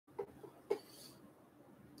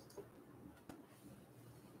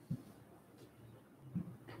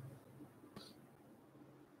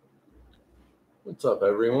What's up,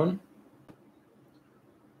 everyone?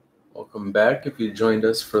 Welcome back if you joined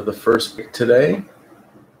us for the first week today.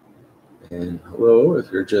 And hello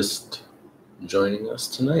if you're just joining us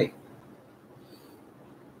tonight.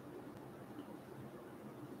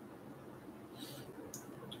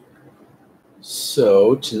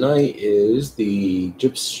 So tonight is the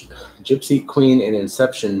Gypsy Queen and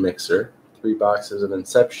Inception mixer. 3 boxes of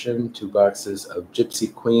Inception, 2 boxes of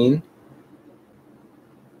Gypsy Queen.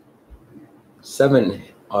 7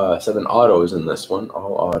 autos in this one,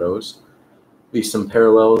 all autos. Be some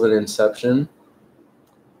parallels in Inception,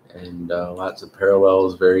 and lots of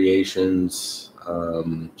parallels, variations,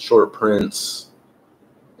 short prints,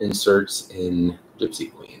 inserts in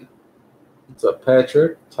Gypsy Queen. What's up,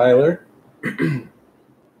 Patrick? Tyler?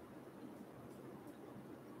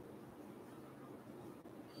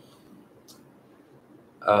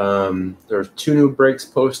 There's 2 new breaks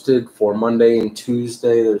posted for Monday and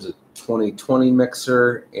Tuesday. There's a 2020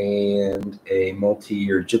 mixer and a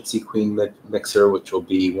multi-year Gypsy Queen mixer, which will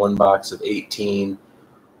be 1 box of 18,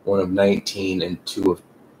 1 of 19, and 2 of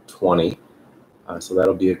 20. So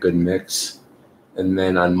that'll be a good mix. And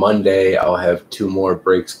then on Monday, I'll have 2 more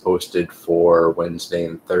breaks posted for Wednesday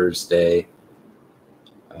and Thursday.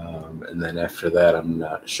 And then after that, I'm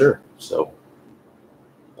not sure. So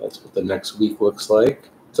that's what the next week looks like.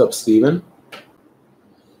 What's up, Steven?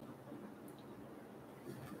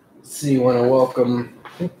 So you want to welcome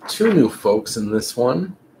 2 new folks in this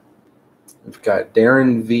one. We've got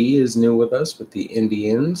Darren V is new with us with the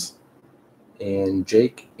Indians, and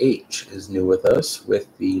Jake H is new with us with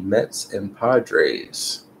the Mets and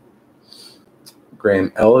Padres.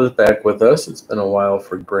 Graham L is back with us. It's been a while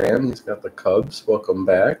for Graham. He's got the Cubs. Welcome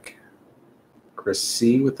back. Chris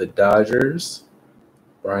C with the Dodgers.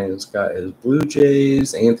 Brian's got his Blue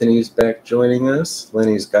Jays. Anthony's back joining us.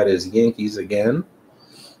 Lenny's got his Yankees again.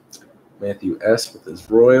 Matthew S with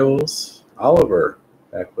his Royals. Oliver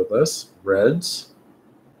back with us. Reds.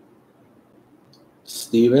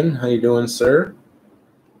 Steven, how you doing, sir?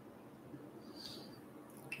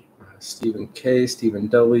 Stephen K, Stephen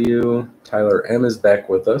W. Tyler M is back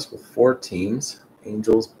with us with 4 teams.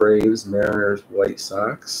 Angels, Braves, Mariners, White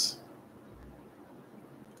Sox.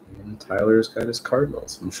 And Tyler's got his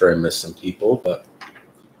Cardinals. I'm sure I missed some people, but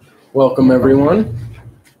welcome, everyone.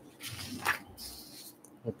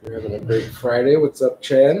 Hope you're having a great Friday. What's up,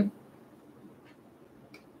 Chad?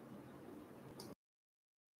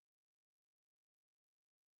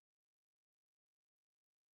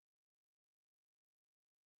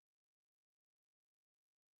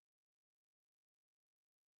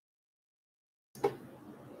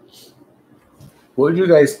 What would you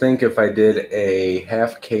guys think if I did a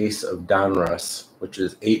half case of Donruss, which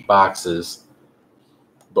is 8 boxes,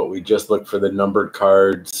 but we just look for the numbered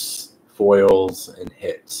cards, foils, and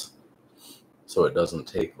hits, so it doesn't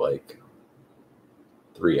take like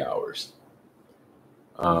 3 hours.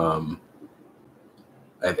 I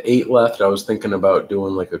have 8 left. I was thinking about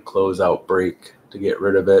doing like a closeout break to get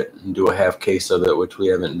rid of it and do a half case of it, which we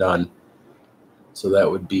haven't done. So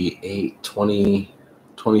that would be 8, 20,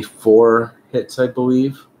 24 hits, I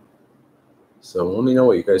believe. So let me know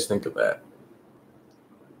what you guys think of that.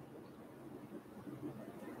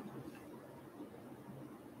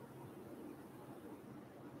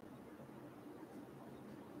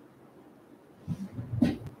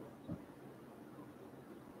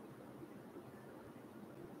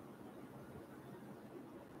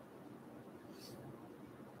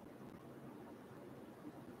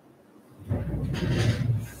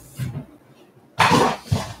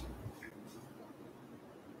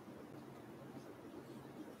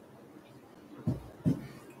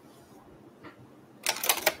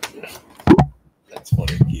 That's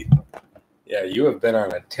funny, Keith. Yeah, you have been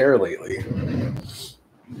on a tear lately.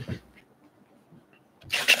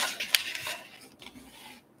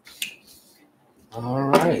 All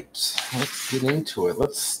right, let's get into it.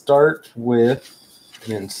 Let's start with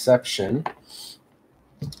an Inception.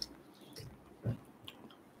 And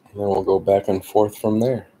then we'll go back and forth from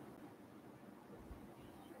there.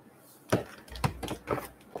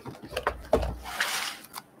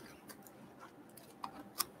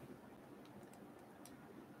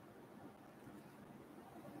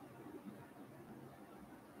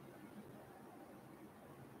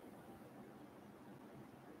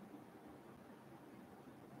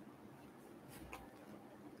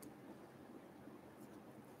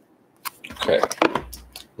 Okay.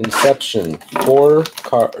 Inception, 7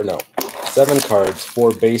 cards,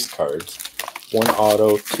 4 base cards, 1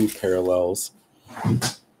 auto, 2 parallels.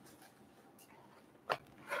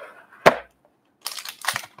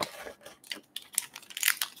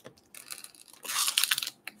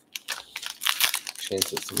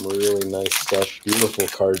 chance at some really nice stuff. Beautiful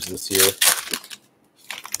cards this year.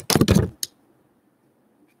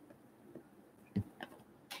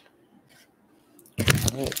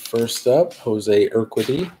 All right, first up, Jose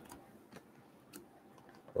Urquidy.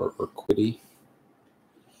 Or Urquidy.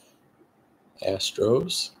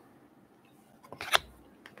 Astros.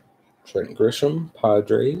 Trent Grisham,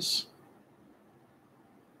 Padres.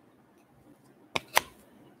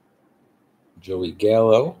 Joey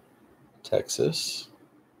Gallo, Texas.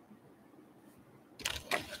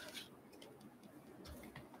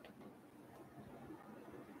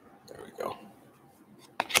 There we go.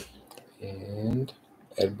 And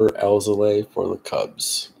Edbert Alzolay for the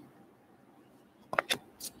Cubs.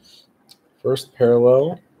 First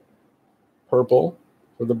parallel, purple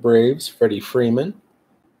for the Braves, Freddie Freeman.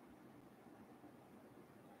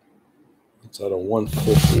 It's out of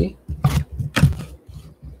 150.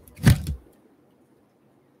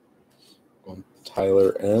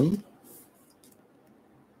 Tyler M.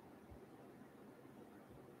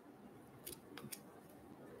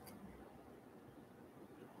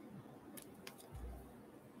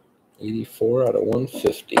 $84 out of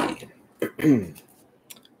 150.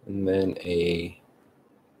 And then a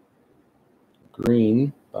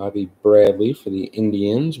green Bobby Bradley for the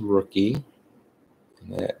Indians, rookie.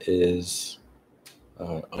 And that is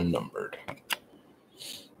unnumbered.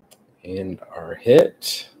 And our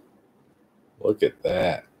hit, look at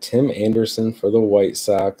that. Tim Anderson for the White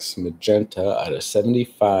Sox, magenta out of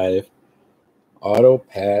 75. Auto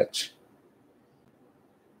patch.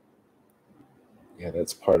 Yeah,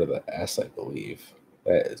 that's part of the S, I believe.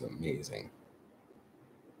 That is amazing.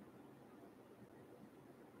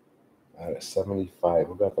 Out of 75.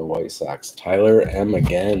 Who got the White Sox? Tyler M.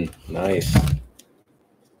 again. Nice.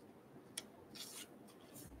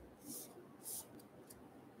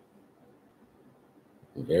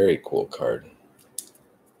 Very cool card.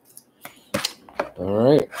 All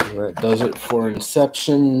right, that does it for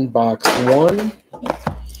Inception box 1.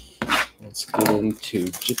 Let's get into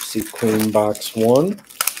Gypsy Queen box 1.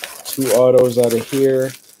 2 autos out of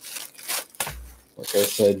here. Like I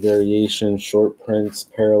said, variation, short prints,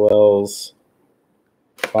 parallels,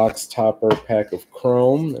 box topper, pack of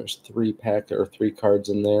chrome. There's 3 cards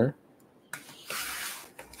in there.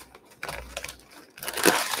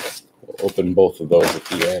 We'll open both of those at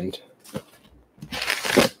the end.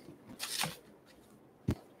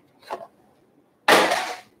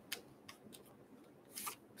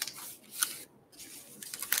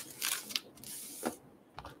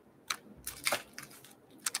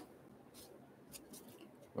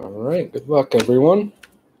 All right, good luck, everyone.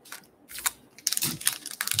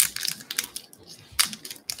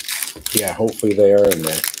 Yeah, hopefully they are in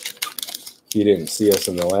there. If you didn't see us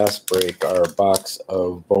in the last break, our box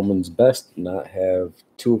of Bowman's Best did not have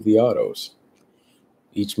 2 of the autos.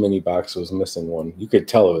 Each mini box was missing one. You could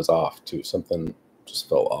tell it was off, too. Something just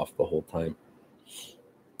fell off the whole time.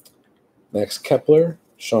 Max Kepler,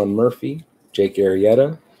 Sean Murphy, Jake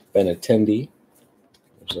Arrieta, Benintendi.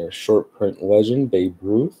 There's our short print legend, Babe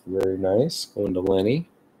Ruth. Very nice. Going to Lenny.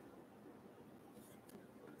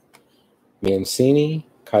 Mancini,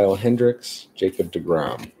 Kyle Hendricks, Jacob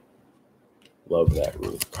deGrom. Love that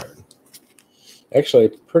Ruth card. Actually,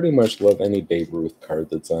 I pretty much love any Babe Ruth card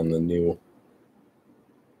that's on the new,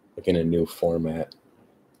 like in a new format.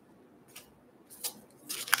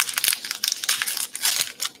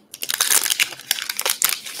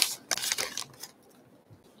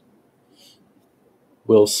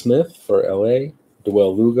 Will Smith for LA,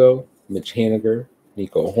 Dewell Lugo, Mitch Haniger,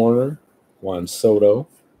 Nico Horner, Juan Soto,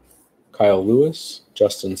 Kyle Lewis,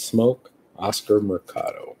 Justin Smoke, Oscar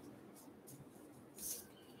Mercado.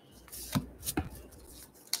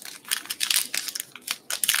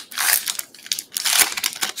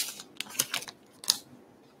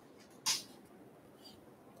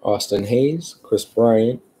 Austin Hayes, Chris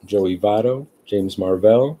Bryant, Joey Votto, James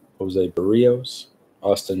Marvell, Jose Barrios,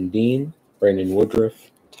 Austin Dean, Brandon Woodruff,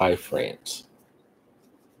 Ty France.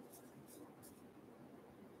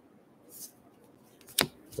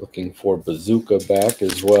 Looking for Bazooka back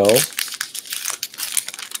as well.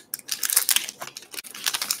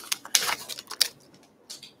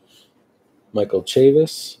 Michael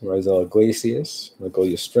Chavis, Raisel Iglesias, Mike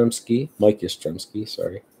Yastrzemski,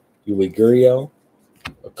 Yuli Gurriel,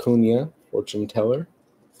 Acuna, Fortune Teller,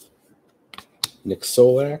 Nick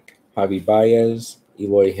Solak, Javi Baez,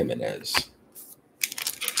 Eloy Jimenez.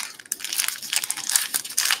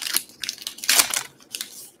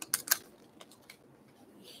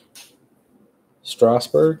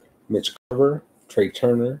 Strasburg, Mitch Carver, Trey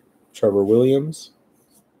Turner, Trevor Williams,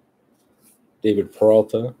 David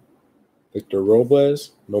Peralta, Victor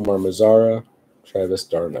Robles, Nomar Mazara, Travis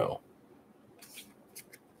d'Arnaud.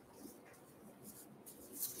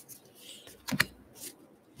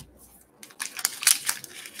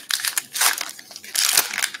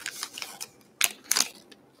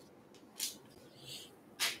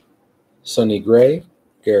 Sonny Gray,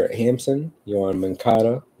 Garrett Hampson, Yohan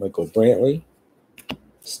Moncada, Michael Brantley,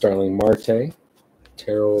 Starling Marte,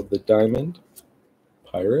 Tarot of the Diamond,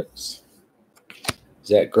 Pirates,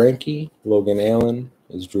 Zach Greinke, Logan Allen,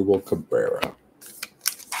 Asdrubal Cabrera.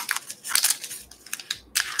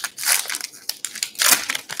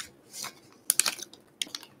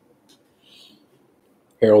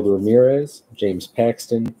 Harold Ramirez, James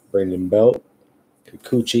Paxton, Brandon Belt,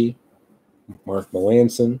 Kikuchi, Mark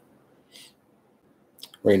Melanson,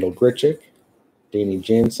 Randall Grichuk, Danny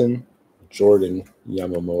Jansen, Jordan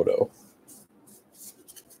Yamamoto.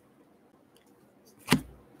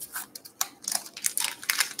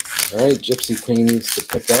 All right, Gypsy Queen needs to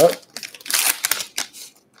pick up.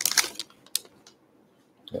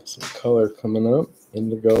 Got some color coming up.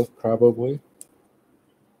 Indigo, probably.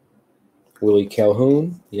 Willie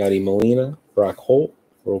Calhoun, Yadi Molina, Brock Holt,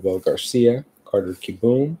 Robel Garcia, Carter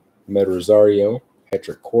Kieboom, Med Rosario,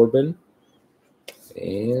 Patrick Corbin,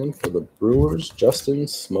 and for the Brewers, Justin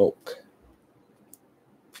Smoke.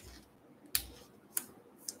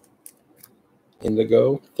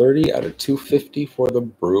 Indigo, 30 out of 250 for the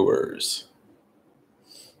Brewers.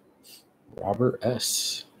 Robert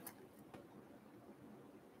S.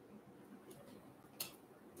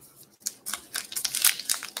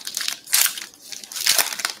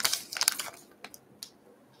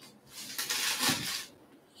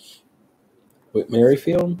 Whit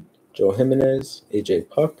Merrifield, Joe Jimenez, AJ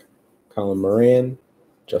Puck, Colin Moran,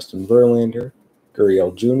 Justin Verlander,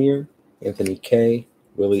 Gurriel Jr., Anthony Kay,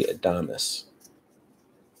 Willie Adames.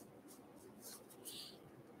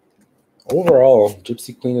 Overall,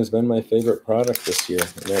 Gypsy Queen has been my favorite product this year,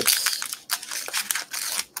 and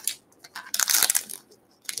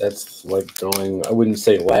that's like going, I wouldn't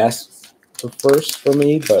say last to first for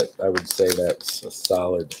me, but I would say that's a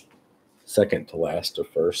solid second to last to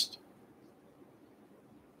first.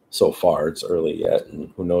 So far, it's early yet,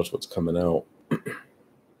 and who knows what's coming out.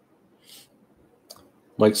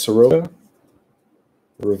 Mike Soroka,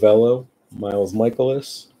 Ravello, Miles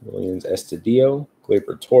Michaelis, Williams Estadio,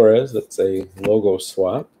 Gleyber Torres, that's a logo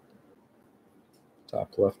swap.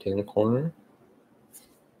 Top left-hand corner.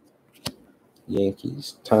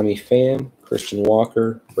 Yankees, Tommy Pham, Christian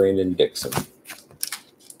Walker, Brandon Dixon.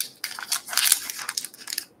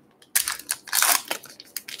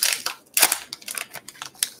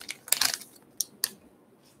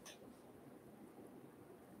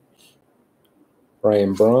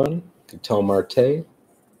 Brian Braun, Ketel Marte,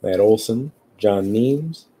 Matt Olson, John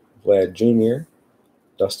Means, Vlad Jr.,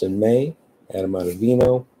 Dustin May, Adam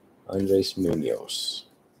Ottavino, Andres Munoz.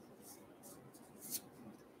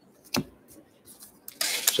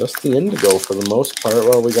 Just the Indigo for the most part.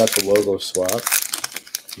 Well, we got the logo swap.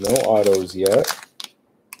 No autos yet.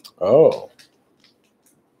 Oh.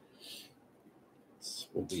 This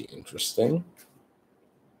will be interesting.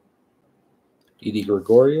 Didi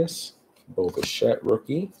Gregorius, Bo Bichette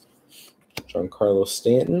rookie, Giancarlo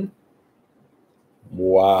Stanton.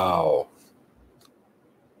 Wow.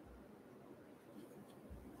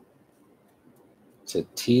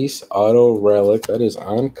 Tatis auto relic. That is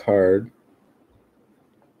on card.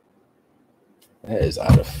 That is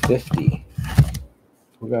out of 50.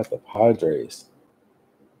 Who got the Padres?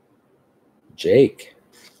 Jake.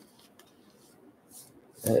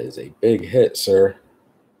 That is a big hit, sir.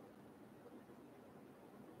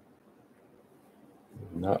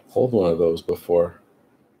 Not pulled one of those before.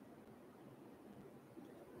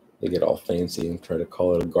 They get all fancy and try to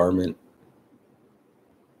call it a garment.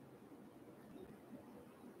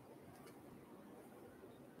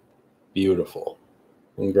 Beautiful.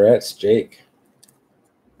 Congrats, Jake.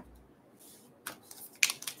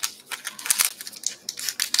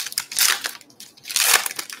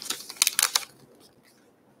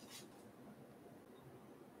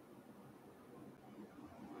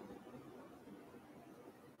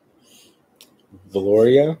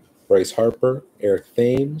 Valoria, Bryce Harper, Eric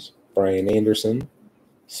Thames, Brian Anderson,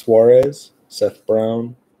 Suarez, Seth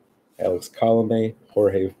Brown, Alex Colome,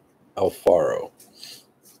 Jorge Alfaro.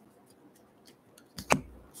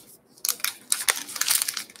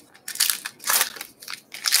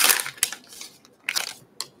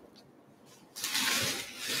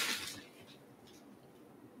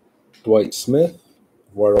 Dwight Smith,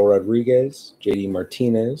 Eduardo Rodriguez, JD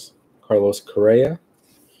Martinez, Carlos Correa,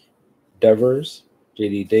 Devers,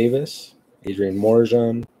 JD Davis, Adrian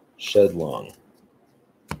Morejon, Shed Long.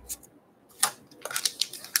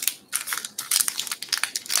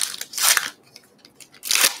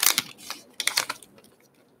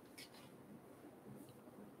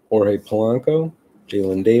 Jorge Polanco,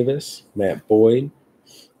 Jalen Davis, Matt Boyd,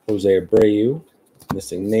 Jose Abreu,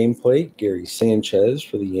 missing nameplate, Gary Sanchez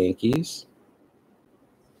for the Yankees,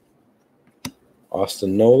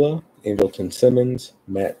 Austin Nola, Andrelton Simmons,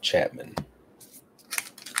 Matt Chapman.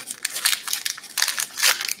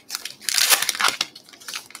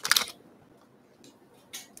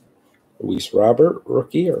 Luis Robert,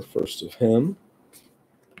 rookie, our first of him.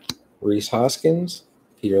 Rhys Hoskins,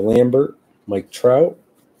 Peter Lambert, Mike Trout,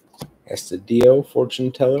 Estadio,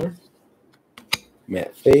 fortune teller,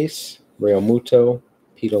 Matt Face, Real Muto,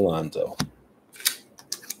 Pete Alonso.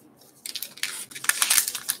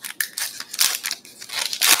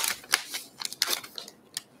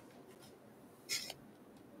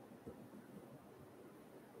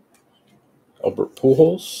 Albert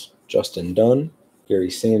Pujols, Justin Dunn,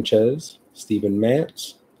 Gary Sanchez, Steven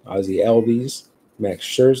Matz, Ozzie Albies, Max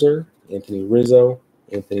Scherzer, Anthony Rizzo,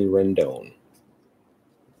 Anthony Rendon.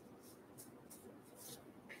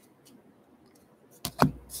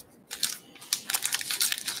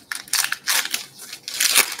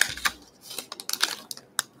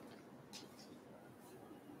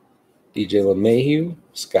 DJ LeMahieu,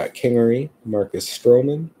 Scott Kingery, Marcus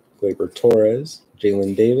Stroman, Gleyber Torres,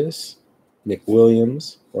 Jalen Davis, Nick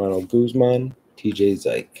Williams, Ronald Guzman, TJ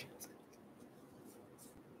Zeich.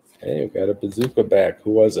 Hey, we got a bazooka back.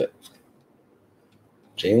 Who was it?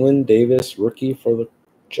 Jalen Davis, rookie for the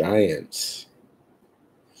Giants.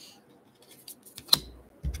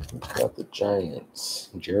 Got the Giants.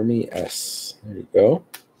 Jeremy S. There you go.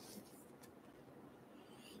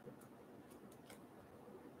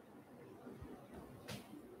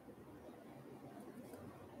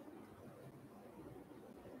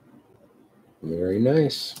 Very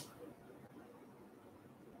nice.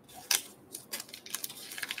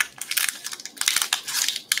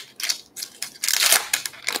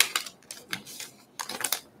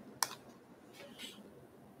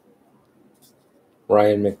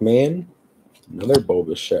 Ryan McMahon, another Bo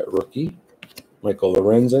Bichette rookie. Michael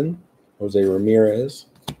Lorenzen, Jose Ramirez,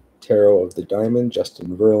 Tarot of the Diamond,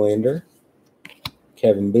 Justin Verlander,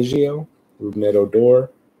 Kevin Biggio, Ruben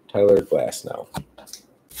Odor, Tyler Glasnow.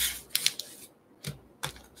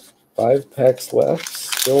 5 packs left.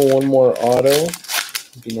 Still one more auto.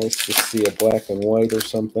 It'd be nice to see a black and white or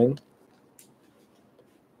something.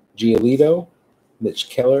 Giolito, Mitch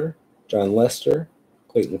Keller, John Lester,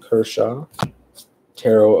 Clayton Kershaw,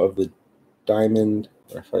 Tarot of the Diamond,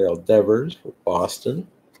 Rafael Devers for Boston,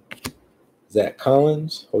 Zach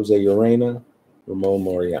Collins, Jose Urena, Ramon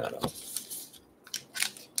Laureano.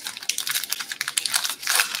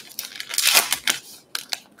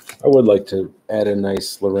 I would like to add a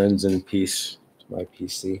nice Lorenzen piece to my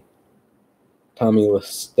PC. Tommy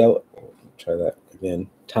LaStella, try that again.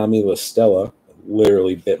 Tommy LaStella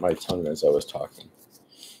literally bit my tongue as I was talking.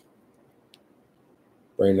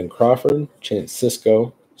 Brandon Crawford, Chance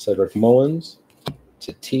Sisco, Cedric Mullins,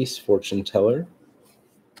 Tatis, fortune teller,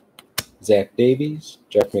 Zach Davies,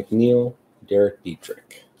 Jeff McNeil, Derek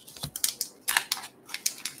Dietrich.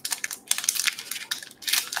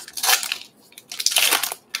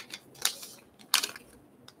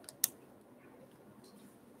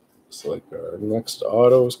 Looks like our next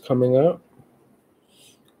auto is coming up.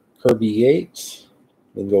 Kirby Yates,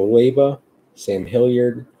 Mingo Leyba, Sam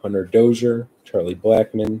Hilliard, Hunter Dozier, Charlie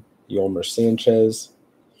Blackmon, Yolmer Sanchez,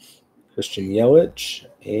 Christian Yelich,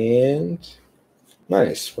 and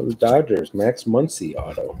nice for the Dodgers, Max Muncy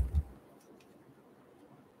auto.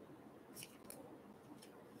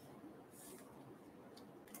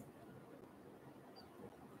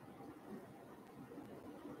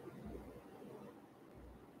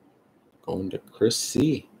 Going to Chris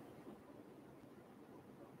C.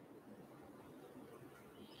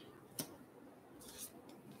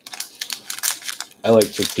 I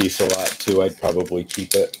like this piece a lot too. I'd probably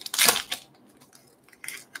keep it.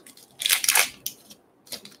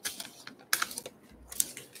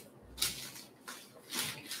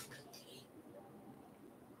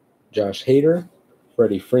 Josh Hader,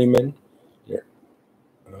 Freddie Freeman. Here.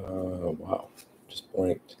 Wow, just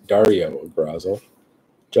blanked. Dario Agrazo.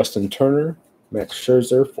 Justin Turner, Max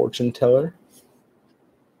Scherzer, fortune teller.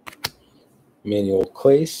 Emmanuel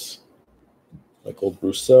Clace, Michael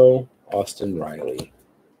Brousseau, Austin Riley.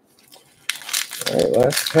 All right,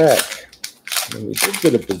 last pack. And we did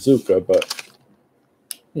get a bazooka, but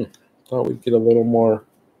thought we'd get a little more.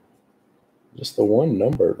 Just the one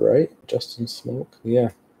numbered, right? Justin Smoke, yeah.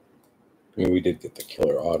 I mean, we did get the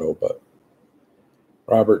killer auto, but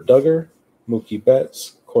Robert Duggar, Mookie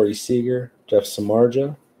Betts, Corey Seager, Jeff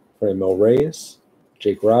Samardzija, Franmil Reyes,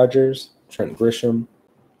 Jake Rogers, Trent Grisham,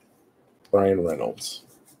 Brian Reynolds.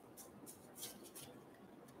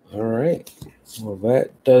 All right. Well,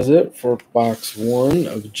 that does it for box 1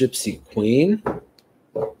 of Gypsy Queen.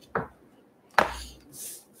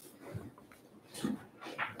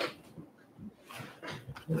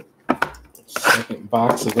 Second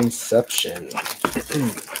box of Inception.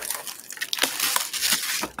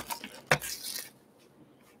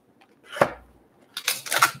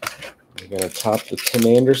 We're going to top the Tim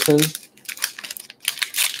Anderson.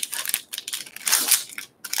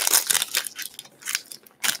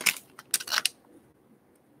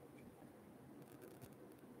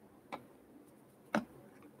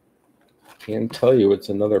 Can't tell you it's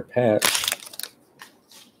another patch.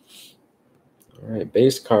 All right,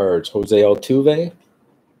 base cards. Jose Altuve.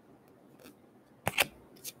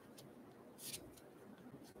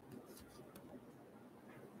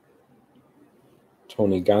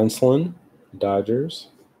 Tony Gonsolin, Dodgers.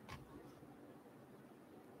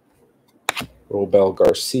 Robel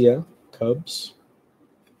Garcia, Cubs.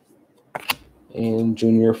 And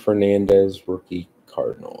Junior Fernandez, rookie,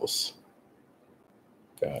 Cardinals.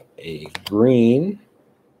 Got a green.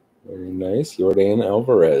 Very nice. Yordan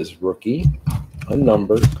Alvarez, rookie.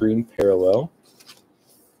 Unnumbered, green parallel.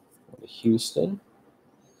 Houston.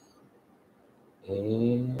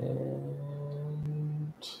 And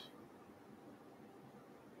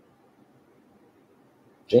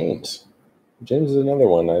James. James is another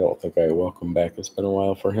one I don't think I welcome back. It's been a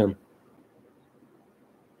while for him.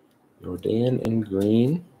 Yordan and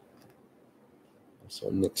green. So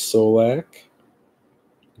Nick Solak,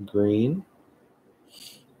 green.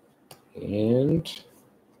 And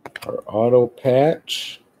our auto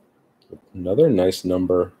patch, another nice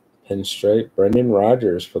number, pinstripe, Brendan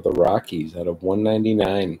Rodgers for the Rockies out of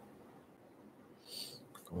 199.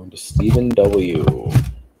 Going to Stephen W.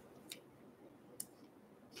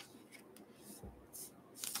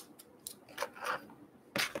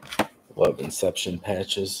 Love Inception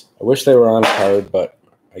patches. I wish they were on card, but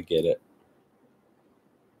I get it.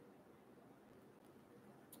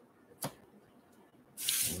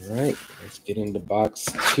 All right, let's get into box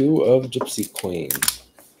 2 of Gypsy Queen.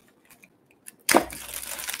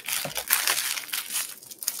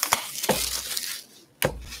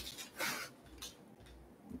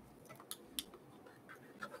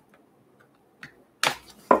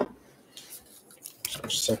 Our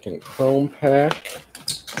second chrome pack.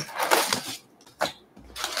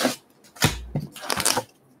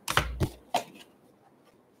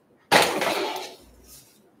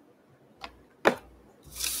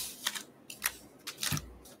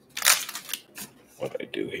 What I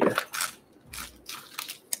do here?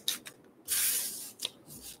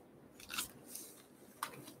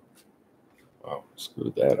 Wow,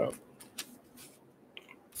 screwed that up.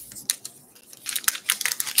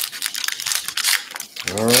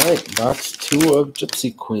 All right, box 2 of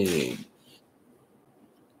Gypsy Queen.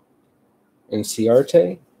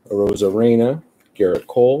 Inciarte, Arozarena, Garrett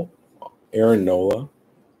Cole, Aaron Nola,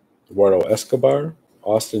 Eduardo Escobar,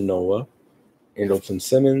 Austin Nola, Andrelton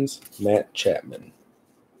Simmons, Matt Chapman.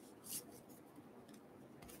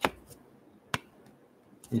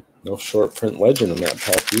 No short print legend in that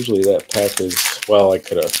pack. Usually that pack is, well, I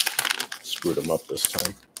could have screwed him up this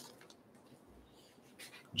time.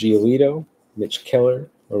 Giolito, Mitch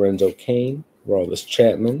Keller, Lorenzo Cain, Aroldis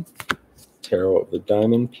Chapman, Tarot of the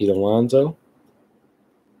Diamond, Pete Alonso,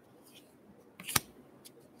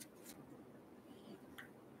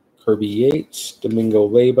 Kirby Yates, Domingo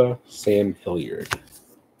Leyba, Sam Hilliard.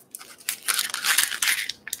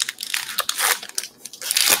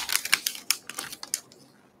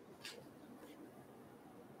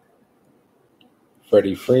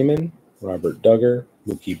 Freddie Freeman, Robert Duggar,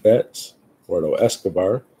 Mookie Betts, Eduardo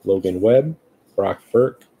Escobar, Logan Webb, Brock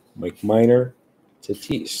Burke, Mike Minor,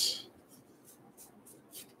 Tatis.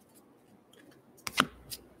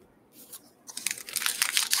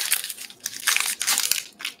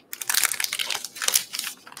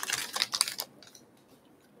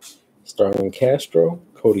 Starlin Castro,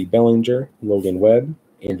 Cody Bellinger, Logan Webb,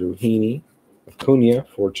 Andrew Heaney, Acuna,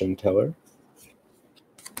 Fortune Teller,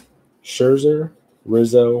 Scherzer,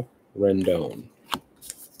 Rizzo, Rendon.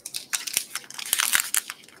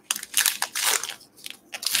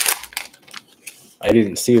 I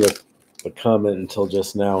didn't see the comment until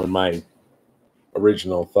just now, and my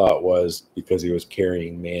original thought was because he was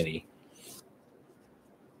carrying Manny.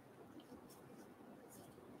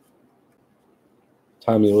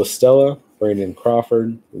 Tommy La Stella, Brandon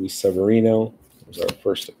Crawford, Luis Severino was our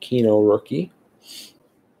first Aquino rookie.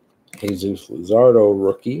 Jesus Luzardo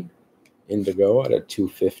rookie, Indigo out of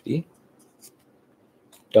 250.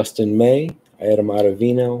 Dustin May, Adam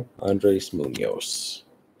Ottavino, Andres Munoz.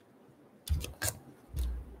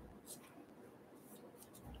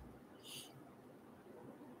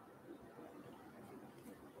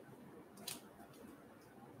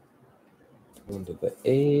 Going to the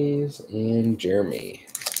A's and Jeremy.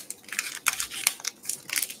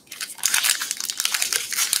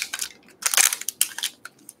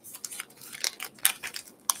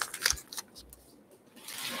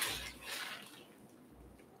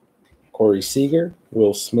 Corey Seager,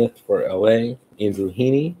 Will Smith for LA, Andrew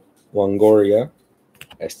Heaney, Longoria,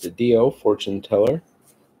 Estadio, Fortune Teller,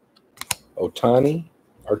 Otani,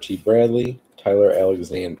 Archie Bradley, Tyler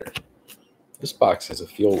Alexander. This box has a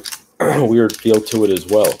weird feel to it as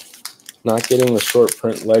well. Not getting the short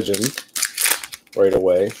print legend right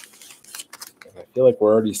away. And I feel like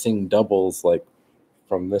we're already seeing doubles like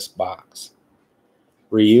from this box.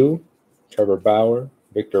 Ryu, Trevor Bauer,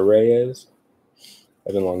 Victor Reyes,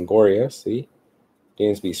 Evan Longoria, see?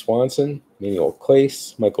 Dansby Swanson, Manuel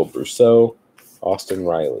Clace, Michael Brousseau, Austin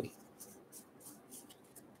Riley.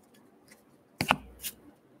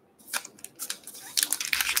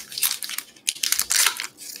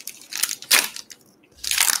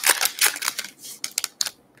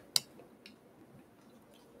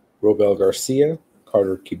 Robel Garcia,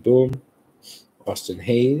 Carter Kieboom, Austin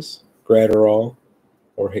Hayes, Gratterall,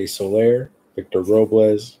 Jorge Soler, Victor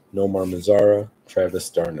Robles, Nomar Mazara, Travis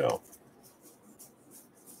d'Arnaud.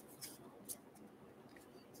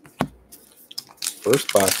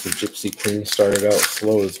 First box of Gypsy King started out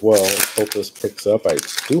slow as well. Let's hope this picks up. I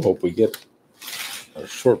do hope we get a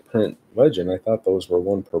short print legend. I thought those were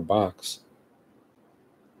one per box.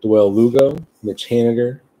 Duel Lugo, Mitch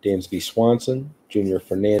Haniger, Dansby Swanson, Junior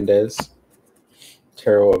Fernandez,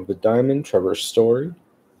 Tarot of the Diamond, Trevor Story,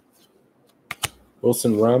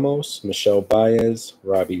 Wilson Ramos, Michelle Baez,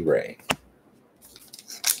 Robbie Ray.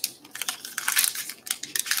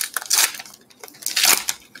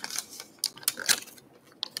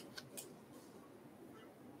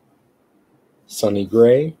 Sonny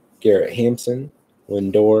Gray, Garrett Hampson,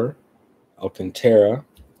 Lindor, Alcantara.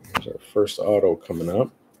 There's our first auto coming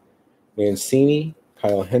up. Mancini,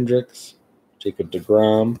 Kyle Hendricks, Jacob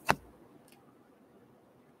deGrom.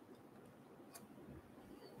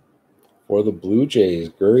 For the Blue Jays,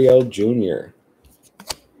 Gurriel Jr.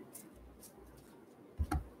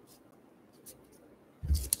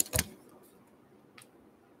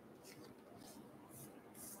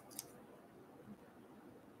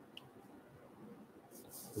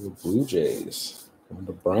 For the Blue Jays, going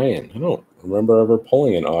to Brian. I don't remember ever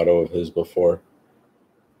pulling an auto of his before.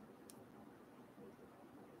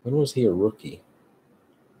 When was he a rookie?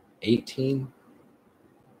 18?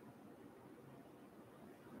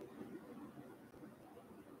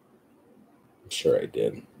 I'm sure I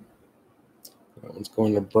did. That one's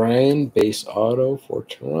going to Brian, base auto for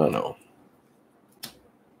Toronto.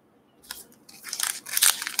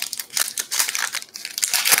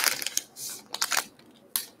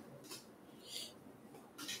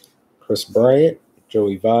 Chris Bryant,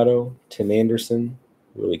 Joey Votto, Tim Anderson,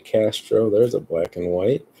 Willie Castro. There's a black and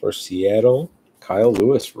white for Seattle. Kyle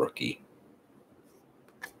Lewis, rookie.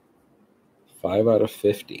 5 out of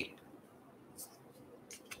 50.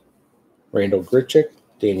 Randall Grichuk,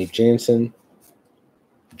 Danny Jansen,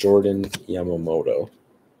 Jordan Yamamoto.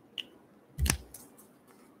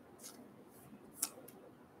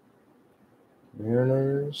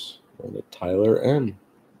 Mariners, going to Tyler M.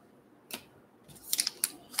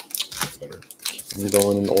 Better keep them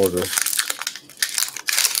going in order.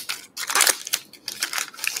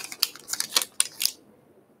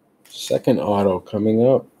 Second auto coming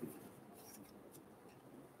up.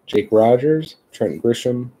 Jake Rogers, Trent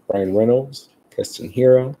Grisham, Brian Reynolds, Keston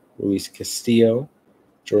Hiura, Luis Castillo,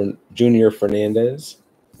 Junior Fernandez,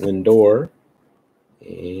 Lindor,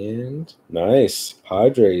 and nice,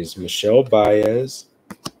 Padres, Michelle Baez,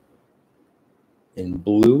 in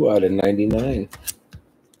blue out of 99.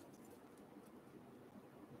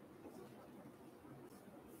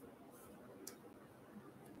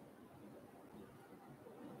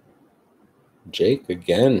 Jake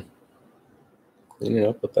again, cleaning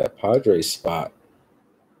up with that Padres spot.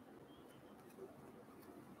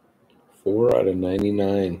 4 out of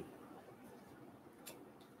 99.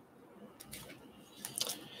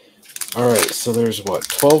 All right, so there's what,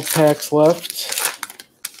 12 packs left.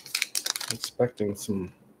 Expecting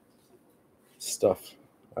some stuff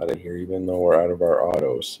out of here, even though we're out of our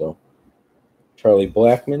autos. So Charlie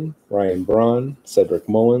Blackmon, Ryan Braun, Cedric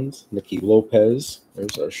Mullins, Nicky Lopez.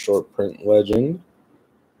 There's our short print legend.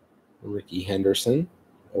 Ricky Henderson,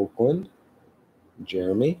 Oakland.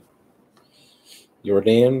 Jeremy.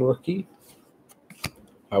 Jordan, rookie.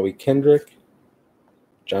 Howie Kendrick.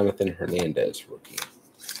 Jonathan Hernandez, rookie.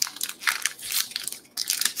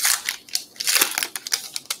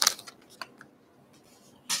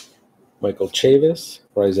 Michael Chavis,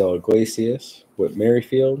 Raisel Iglesias, Whit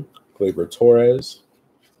Merrifield, Gleyber Torres.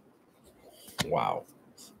 Wow.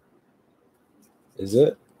 Is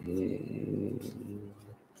it? Any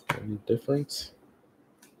difference?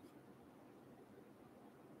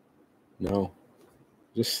 No.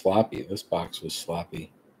 Just sloppy. This box was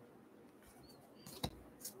sloppy.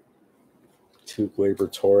 2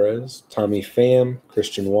 Gleyber Torres. Tommy Pham,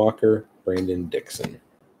 Christian Walker, Brandon Dixon.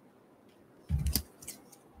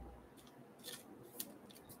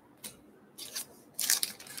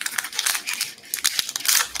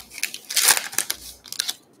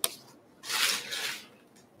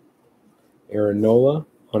 Aaron Nola,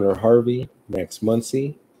 Hunter Harvey, Max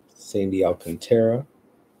Muncy, Sandy Alcantara,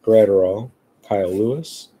 Gratterall, Kyle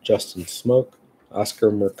Lewis, Justin Smoke,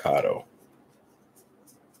 Oscar Mercado.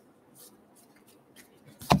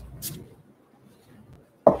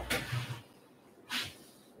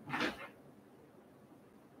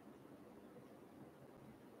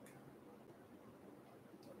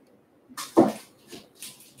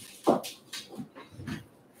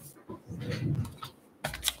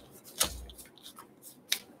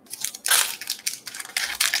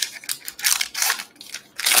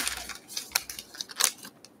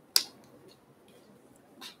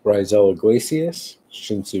 Rizal Iglesias,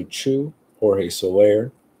 Shin-Soo Choo, Jorge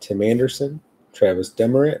Soler, Tim Anderson, Travis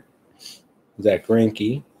Demeritte, Zach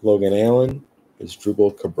Greinke, Logan Allen,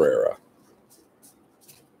 Asdrubal Cabrera.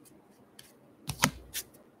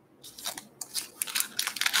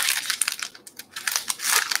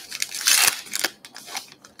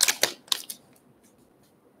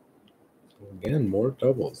 Again, more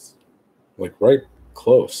doubles. Like right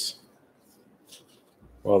close.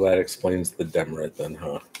 Well, that explains the Demeritte then,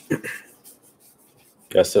 huh?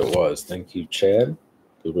 Guess it was. Thank you, Chad.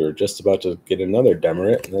 Because we were just about to get another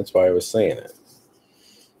Demeritte, and that's why I was saying it.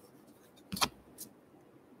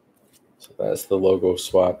 So that's the logo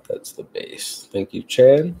swap. That's the base. Thank you,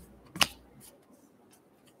 Chad.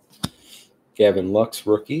 Gavin Lux,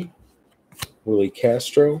 rookie. Willie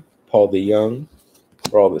Castro, Paul DeYoung,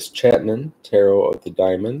 Aroldis Chapman, Tarot of the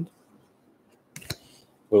Diamond.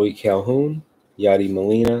 Willie Calhoun, Yadi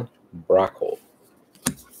Molina, Brock Holt.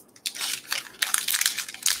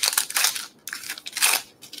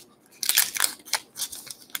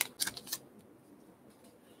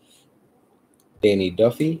 Danny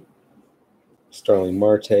Duffy, Starling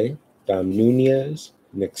Marte, Dom Nunez,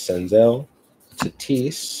 Nick Senzel,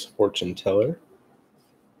 Tatis, Fortune Teller,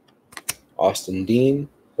 Austin Dean,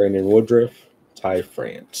 Brandon Woodruff, Ty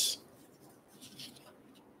France.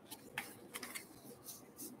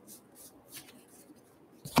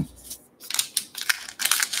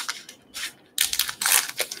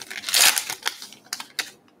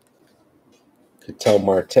 Ketel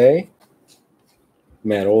Marte,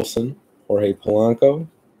 Matt Olson, Jorge Polanco,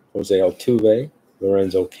 Jose Altuve,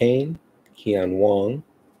 Lorenzo Cain, Keon Wong,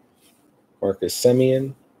 Marcus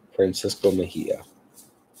Semien, Francisco Mejia.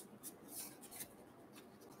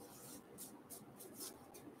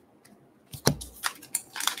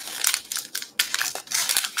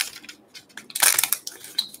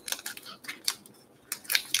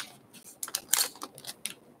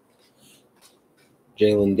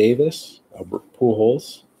 Jalen Davis, Albert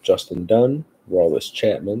Pujols, Justin Dunn, Aroldis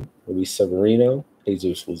Chapman, Luis Severino,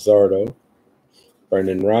 Jesus Luzardo,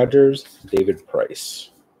 Brendan Rodgers, David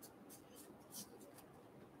Price.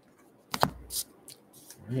 All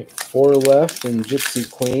right, 4 left in Gypsy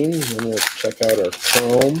Queen. Then we'll check out our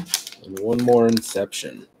Chrome and one more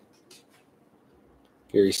Inception.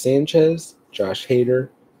 Gary Sanchez, Josh Hader,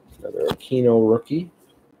 another Aquino rookie.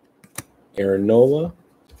 Aaron Nola,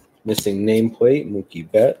 missing nameplate, Mookie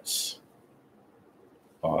Betts,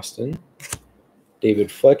 Boston.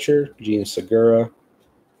 David Fletcher, Gene Segura,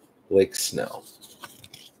 Blake Snell.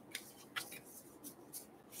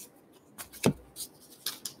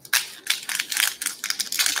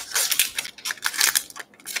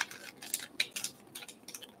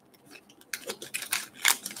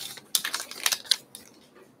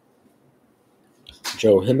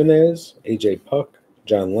 Joe Jimenez, AJ Puck,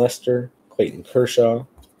 John Lester, Clayton Kershaw,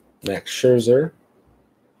 Max Scherzer,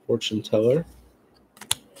 Fortune Teller,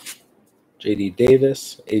 JD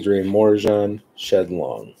Davis, Adrian Morejon, Shed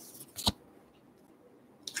Long.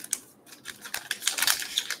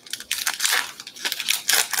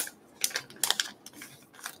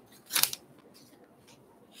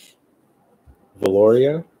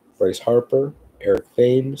 Valoria, Bryce Harper, Eric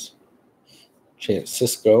Thames, Chance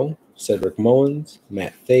Sisco, Cedric Mullins,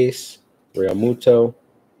 Matt Thace, Real Muto,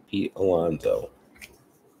 Pete Alonso.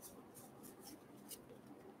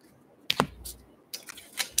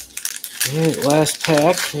 All right, last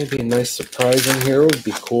pack. Maybe a nice surprise in here would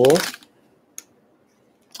be cool.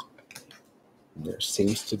 There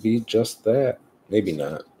seems to be just that. Maybe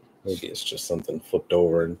not. Maybe it's just something flipped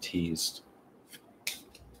over and teased.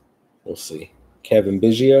 We'll see. Kevin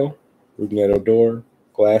Biggio, Rougned Odor,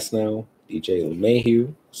 Glasnow, DJ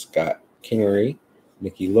LeMahieu, Scott Kingery,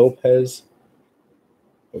 Nicky Lopez,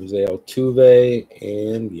 Jose Altuve,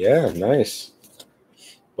 and yeah, nice.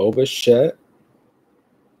 Bo Bichette,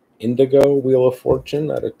 Indigo, Wheel of Fortune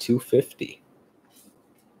out of 250.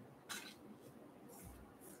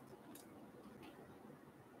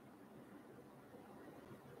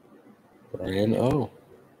 Brian O.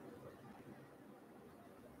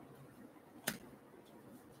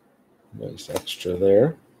 Nice extra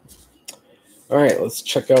there. All right, let's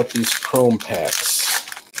check out these Chrome packs.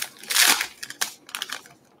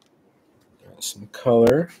 Got some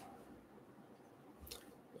color.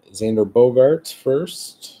 Xander Bogaerts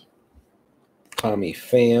first. Tommy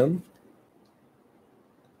Pham.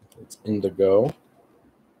 It's Indigo.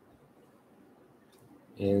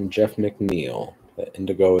 And Jeff McNeil. That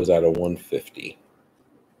Indigo is out of 150.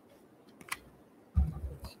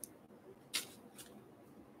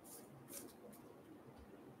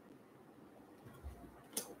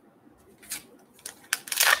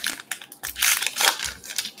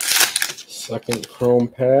 Second Chrome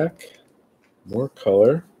pack. More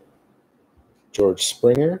color. George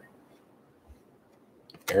Springer.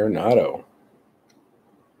 Arenado.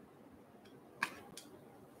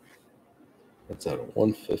 That's out of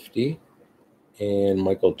 150. And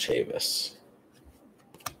Michael Chavis.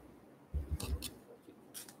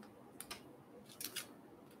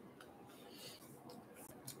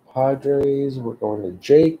 Padres, we're going to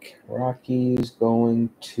Jake. Rockies going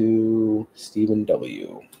to Stephen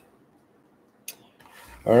W.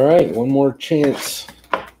 All right, one more chance.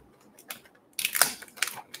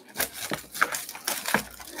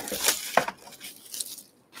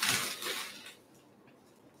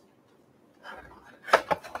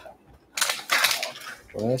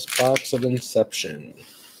 Last box of Inception.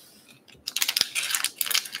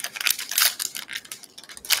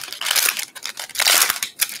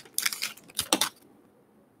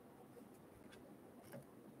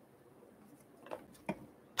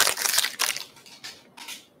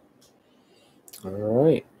 All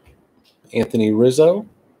right. Anthony Rizzo.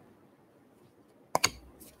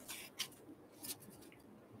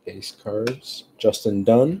 Base cards. Justin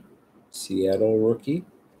Dunn, Seattle rookie.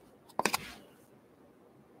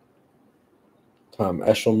 Tom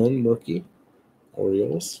Eshelman, rookie,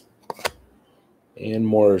 Orioles. And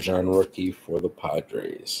Morajan, rookie for the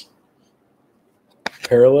Padres.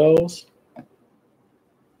 Parallels.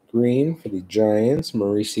 Green for the Giants,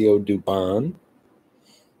 Mauricio Dubon.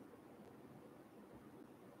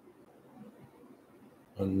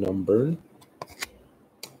 Unnumbered.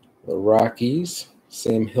 The Rockies,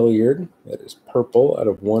 Sam Hilliard. That is purple out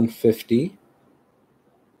of 150.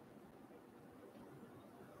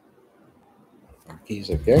 Rockies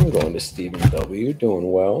again going to Stephen W.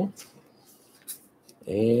 Doing well.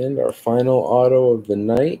 And our final auto of the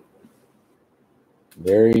night.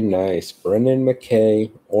 Very nice. Brendan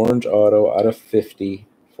McKay, orange auto out of 50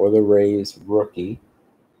 for the Rays rookie.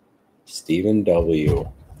 Stephen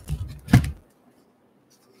W.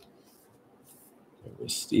 It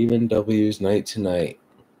was Stephen W.'s night tonight.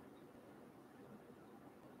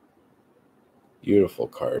 Beautiful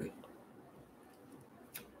card.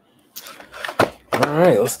 All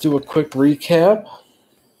right, let's do a quick recap.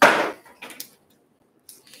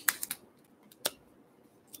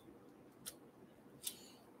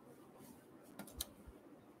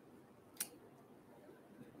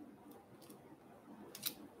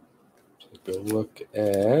 Take a look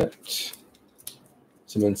at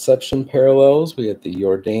some Inception parallels. We got the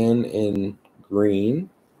Jordan in green.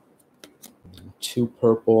 2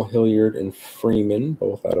 purple, Hilliard and Freeman,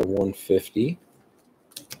 both out of 150.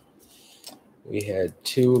 We had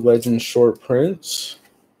 2 Legend short prints.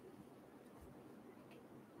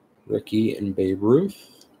 Ricky and Babe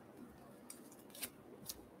Ruth.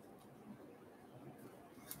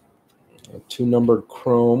 A 2 numbered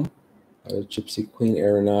Chrome out of Gypsy Queen,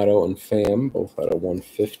 Arenado, and Pham, both out of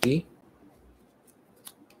 150.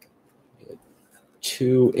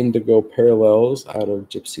 2 Indigo parallels out of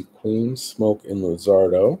Gypsy Queen, Smoke and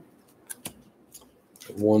Luzardo.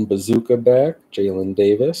 1 Bazooka back, Jalen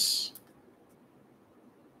Davis.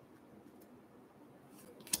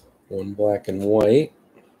 1 black and white,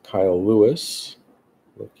 Kyle Lewis,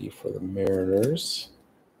 rookie for the Mariners.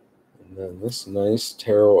 And then this nice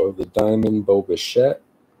Tarot of the Diamond, Bo Bichette,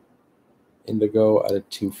 Indigo out of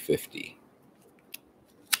 250.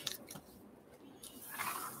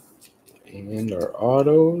 And our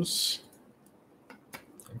autos.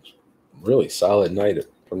 Really solid night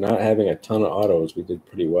For not having a ton of autos, we did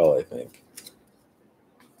pretty well, I think.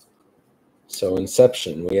 So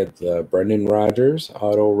Inception, we had the Brendan Rodgers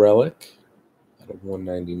auto relic out of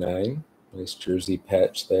 199. Nice jersey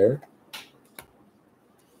patch there.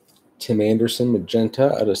 Tim Anderson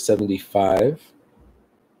magenta out of 75.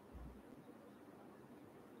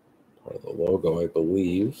 Part of the logo, I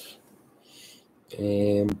believe.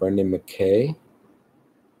 And Brendan McKay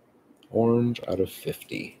orange out of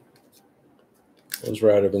 50. Those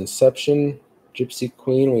were out of Inception. Gypsy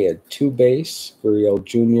Queen, we had 2 base. Gurriel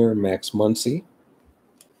Jr., Max Muncy.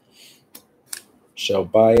 Shel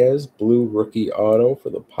Baez, blue rookie auto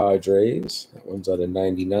for the Padres. That one's out of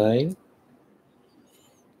 99.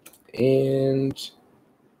 And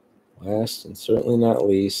last and certainly not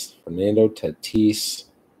least, Fernando Tatis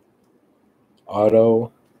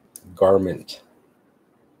auto garment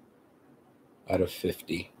out of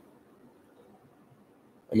 50.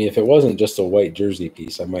 I mean, if it wasn't just a white jersey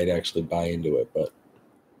piece, I might actually buy into it, but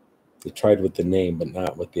they tried with the name, but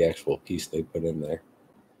not with the actual piece they put in there.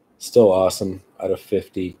 Still awesome, out of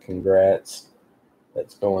 50. Congrats.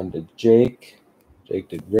 That's going to Jake. Jake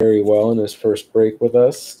did very well in his first break with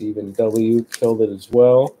us. Stephen W. killed it as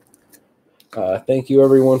well. Thank you,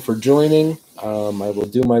 everyone, for joining. I will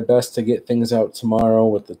do my best to get things out tomorrow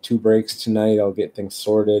with the 2 breaks tonight. I'll get things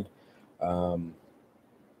sorted.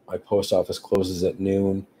 My post office closes at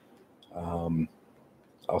noon. I'll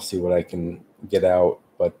see what I can get out,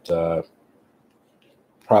 but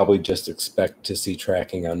probably just expect to see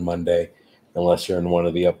tracking on Monday unless you're in one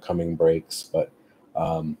of the upcoming breaks. But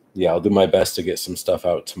yeah, I'll do my best to get some stuff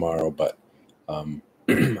out tomorrow, but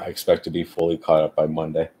I expect to be fully caught up by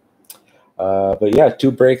Monday. But yeah,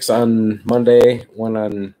 2 breaks on Monday, one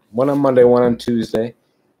on Monday, one on Tuesday.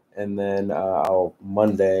 And then on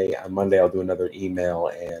Monday I'll do another email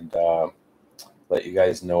and let you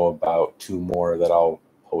guys know about 2 more that I'll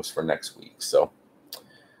post for next week. So,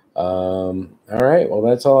 all right. Well,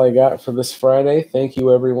 that's all I got for this Friday. Thank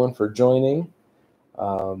you, everyone, for joining.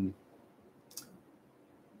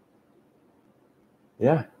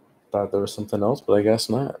 Yeah, thought there was something else, but I guess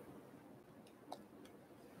not.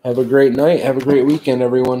 Have a great night. Have a great weekend,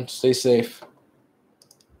 everyone. Stay safe.